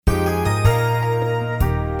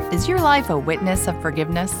Is your life a witness of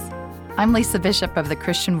forgiveness? I'm Lisa Bishop of the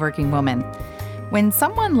Christian Working Woman. When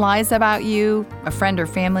someone lies about you, a friend or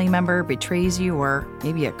family member betrays you, or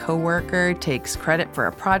maybe a coworker takes credit for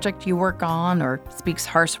a project you work on or speaks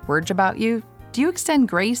harsh words about you, do you extend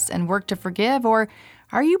grace and work to forgive, or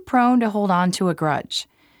are you prone to hold on to a grudge?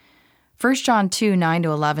 1 John 2,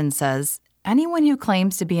 9-11 says, "Anyone who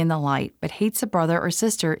claims to be in the light but hates a brother or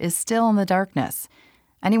sister is still in the darkness.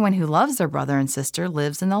 Anyone who loves their brother and sister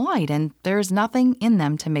lives in the light, and there is nothing in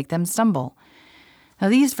them to make them stumble." Now,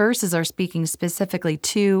 these verses are speaking specifically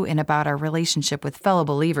to and about our relationship with fellow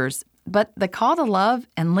believers, but the call to love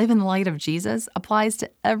and live in the light of Jesus applies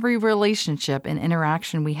to every relationship and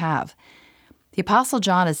interaction we have. The Apostle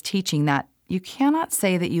John is teaching that you cannot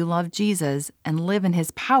say that you love Jesus and live in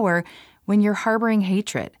his power when you're harboring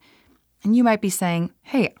hatred. And you might be saying,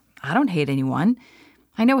 "Hey, I don't hate anyone."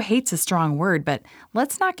 I know hate's a strong word, but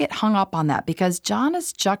let's not get hung up on that, because John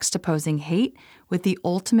is juxtaposing hate with the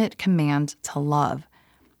ultimate command to love.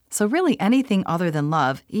 So really anything other than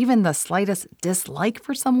love, even the slightest dislike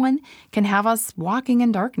for someone, can have us walking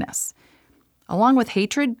in darkness. Along with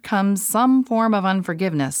hatred comes some form of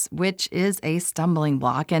unforgiveness, which is a stumbling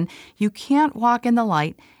block, and you can't walk in the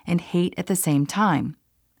light and hate at the same time.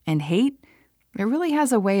 And hate, it really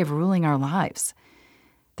has a way of ruling our lives.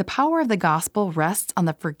 The power of the gospel rests on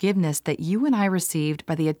the forgiveness that you and I received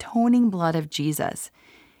by the atoning blood of Jesus.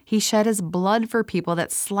 He shed his blood for people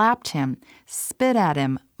that slapped him, spit at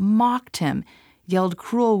him, mocked him, yelled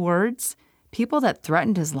cruel words, people that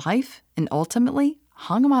threatened his life, and ultimately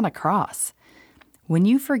hung him on a cross. When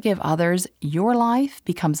you forgive others, your life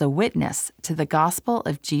becomes a witness to the gospel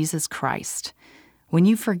of Jesus Christ. When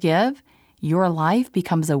you forgive, your life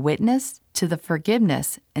becomes a witness to the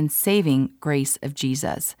forgiveness and saving grace of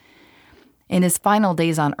Jesus. In his final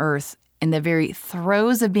days on earth, in the very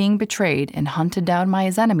throes of being betrayed and hunted down by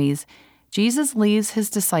his enemies, Jesus leaves his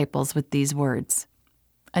disciples with these words: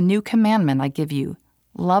 "A new commandment I give you,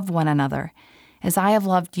 love one another. As I have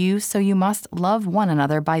loved you, so you must love one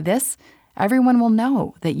another. By this, everyone will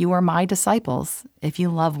know that you are my disciples, if you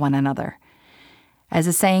love one another." As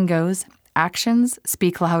the saying goes, actions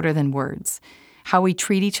speak louder than words. How we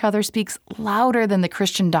treat each other speaks louder than the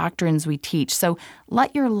Christian doctrines we teach. So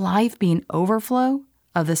let your life be an overflow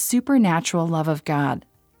of the supernatural love of God.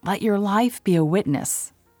 Let your life be a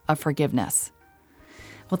witness of forgiveness.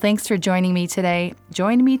 Well, thanks for joining me today.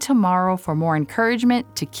 Join me tomorrow for more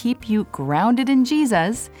encouragement to keep you grounded in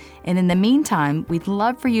Jesus. And in the meantime, we'd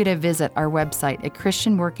love for you to visit our website at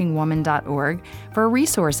christianworkingwoman.org for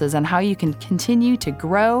resources on how you can continue to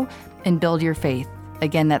grow and build your faith.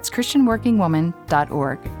 Again, that's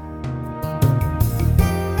christianworkingwoman.org.